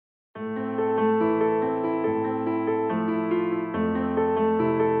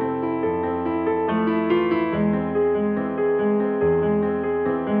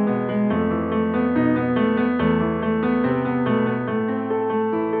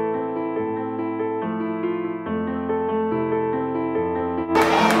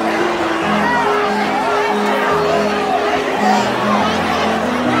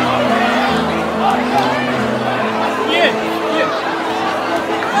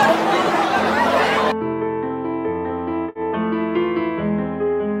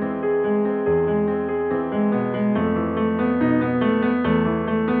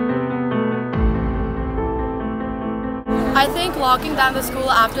locking down the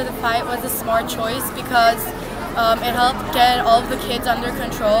school after the fight was a smart choice because it helped get all of the kids under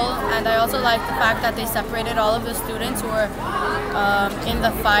control, and I also like the fact that they separated all of the students who were in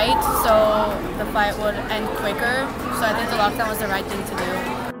the fight so the fight would end quicker. So I think the lockdown was the right thing to do.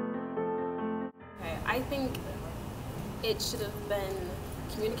 Okay, I think it should have been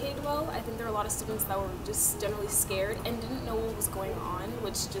communicated well. I think there were a lot of students that were just generally scared and didn't know what was going on,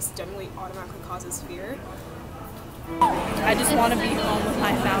 which just generally automatically causes fear. I just want to be home with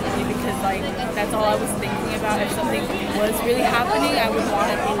my family because that's all I was thinking about. If something was really happening, I would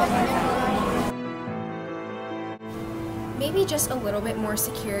want to be with my family. Maybe just a little bit more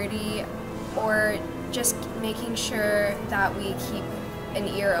security, or just making sure that we keep an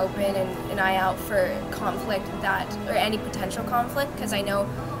ear open and an eye out for conflict or any potential conflict, because I know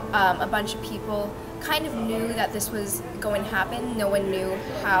a bunch of people kind of knew that this was going to happen. No one knew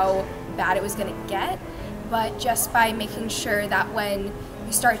how bad it was going to get. But just by making sure that when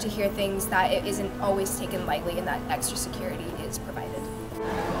you start to hear things that it isn't always taken lightly and that extra security is provided.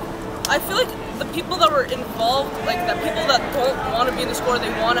 I feel like the people that were involved, like the people that don't want to be in the school or they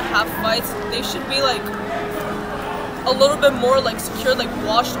want to have fights, they should be like a little bit more like secure, like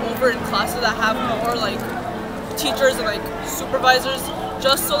washed over in classes that have more like teachers and like supervisors,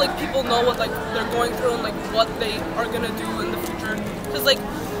 just so like people know what like they're going through and like what they are gonna do in the future. Because like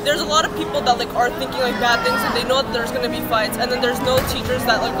there's a lot of people that like are thinking like bad things and they know that there's gonna be fights, and then there's no teachers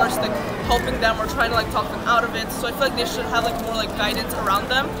that like are just, like helping them or trying to like talk them out of it. So I feel like they should have like more like guidance around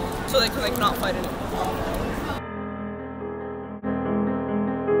them so they can like not fight anymore.